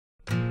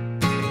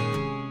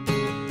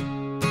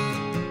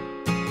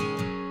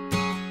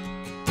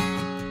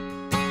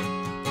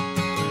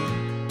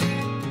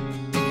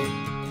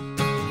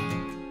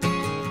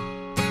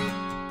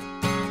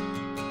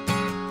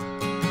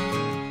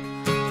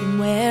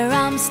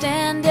I'm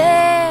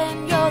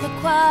standing, you're the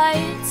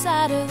quiet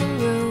side of the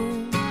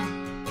room.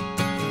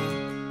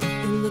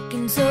 You're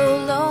looking so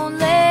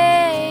lonely,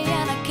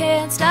 and I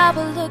can't stop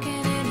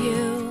looking at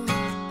you.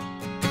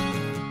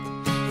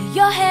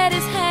 Your head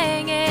is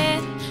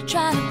hanging,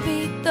 trying to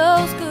beat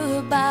those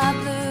goodbye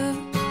blues.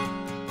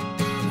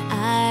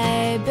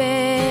 I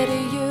bet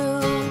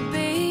you'll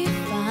be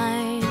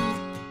fine.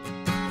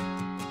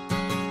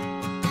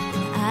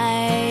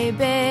 I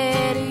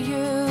bet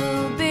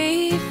you'll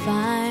be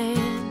fine.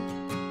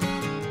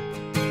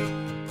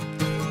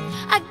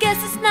 I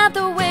guess it's not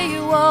the way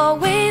you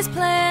always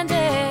planned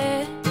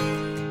it.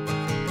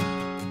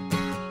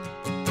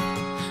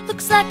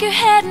 Looks like you're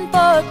heading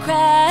for a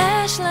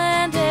crash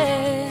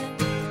landing.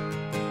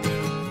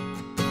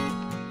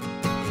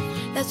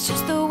 That's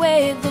just the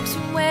way it looks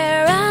from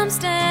where I'm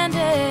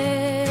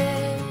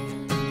standing.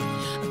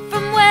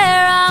 From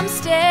where I'm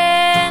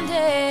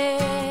standing.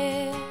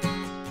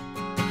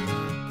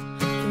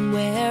 From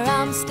where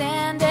I'm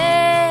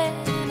standing,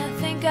 I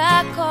think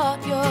I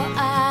caught your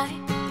eye.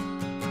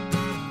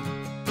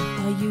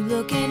 Are you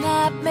looking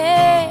at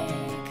me?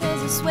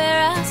 'Cause I swear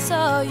I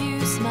saw you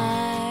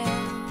smile.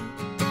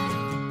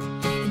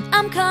 And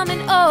I'm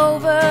coming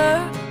over,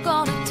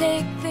 gonna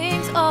take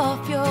things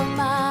off your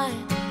mind.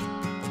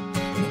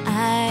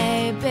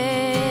 I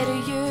bet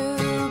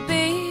you'll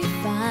be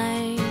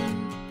fine.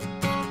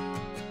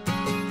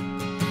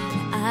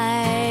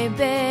 I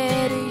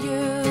bet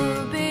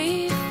you'll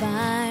be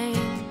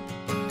fine.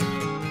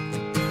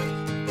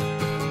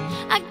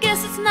 I guess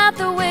it's not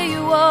the way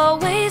you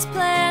always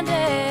planned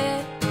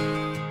it.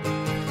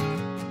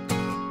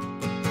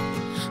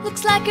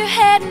 Looks like you're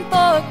heading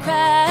for a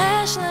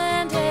crash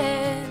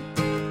landing.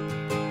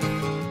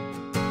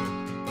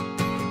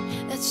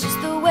 That's just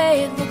the way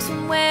it looks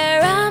from where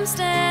I'm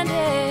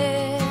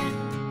standing.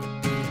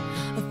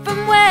 From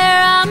where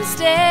I'm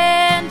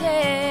standing.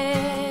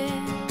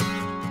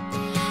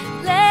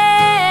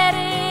 Let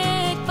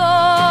it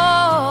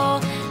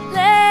fall,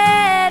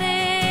 let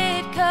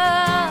it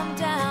come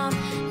down,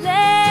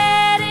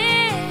 let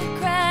it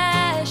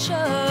crash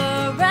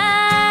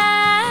around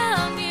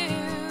you,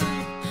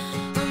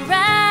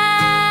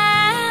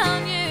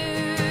 around you.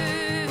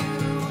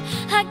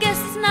 I guess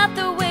it's not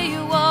the way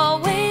you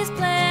always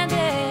planned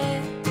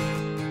it.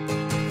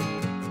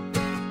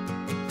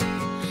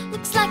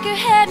 Looks like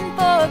you're heading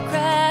for a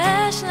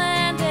crash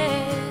landing.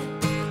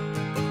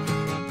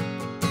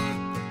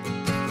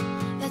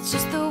 That's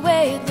just the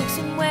way it looks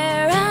from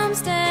where I'm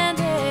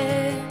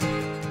standing.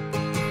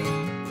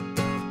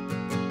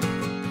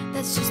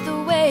 That's just the